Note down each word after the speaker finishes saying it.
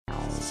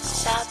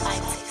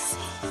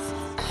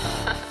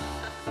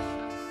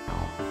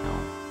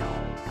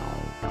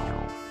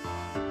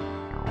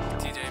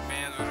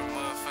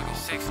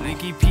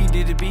Nickey P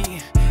did the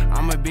beat.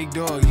 I'm a big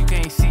dog, you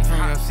can't see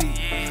from your seat.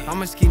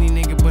 I'm a skinny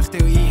nigga, but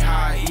still eat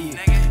how I eat.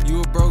 You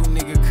a broke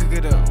nigga, cook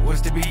it up,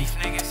 what's the beef?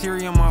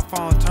 Siri on my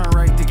phone, turn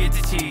right to get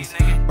the cheese.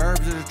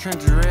 Burbs of the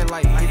trenches, red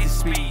light, hit the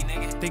speed.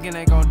 Thinking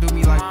they gon' do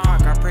me like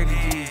Pac, I pray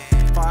to G's.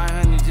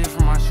 500 just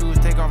for my shoes,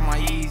 take off my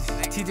E's.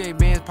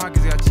 TJ6andz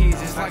pockets got cheese,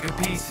 it's like a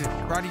pizza.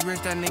 Roddy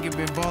Rich, that nigga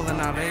been ballin'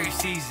 out every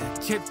season.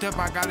 Chipped up,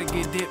 I gotta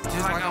get dipped,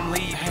 just like I'm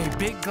leaving. Hey,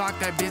 big Glock,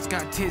 that bitch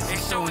got tits,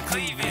 it's showing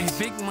cleavage. Hey,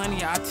 big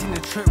money, I tend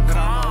to trip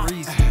without no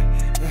reason.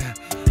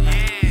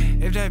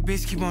 If that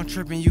bitch keep on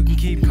tripping, you can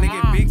keep it.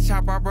 Nigga, big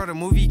chop, I brought a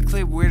movie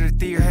clip with a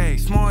theater. Hey,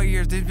 small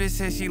ears, this bitch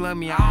says she love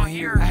me, I don't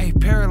hear her. Hey,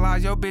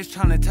 paralyzed, your bitch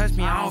tryna touch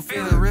me, I don't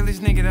feel it.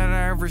 Realest nigga that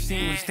I ever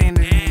seen was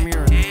standing in the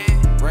mirror.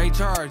 Ray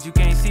Charge, you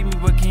can't see me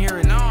but can hear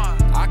it.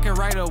 I can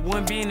write up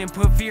one being and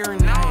put fear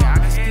in it. Hey, I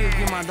can still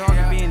get my dog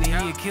a being and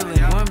he'll kill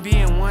it. One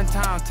being, one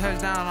time,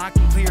 touchdown, I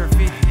can clear a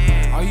 50.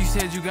 Oh, you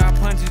said you got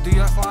punches, do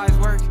your slides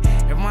work?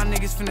 If my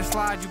niggas finna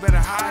slide, you better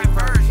hide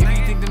first. If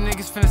you think them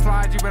niggas finna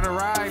slide, you better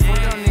ride. For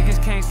your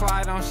niggas can't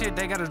slide on shit,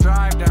 they gotta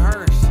drive the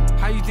hearse.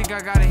 How you think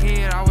I got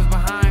ahead? I was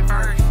behind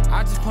first.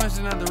 I just punched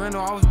another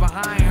rental, I was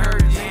behind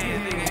hers.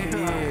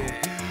 Hey,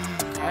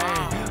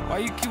 why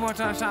you keep on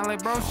trying to shine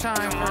like bro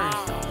shine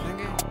first?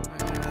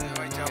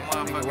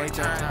 Nigga, wait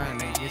your time,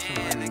 nigga. Get some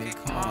money,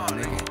 nigga. Come on,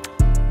 nigga.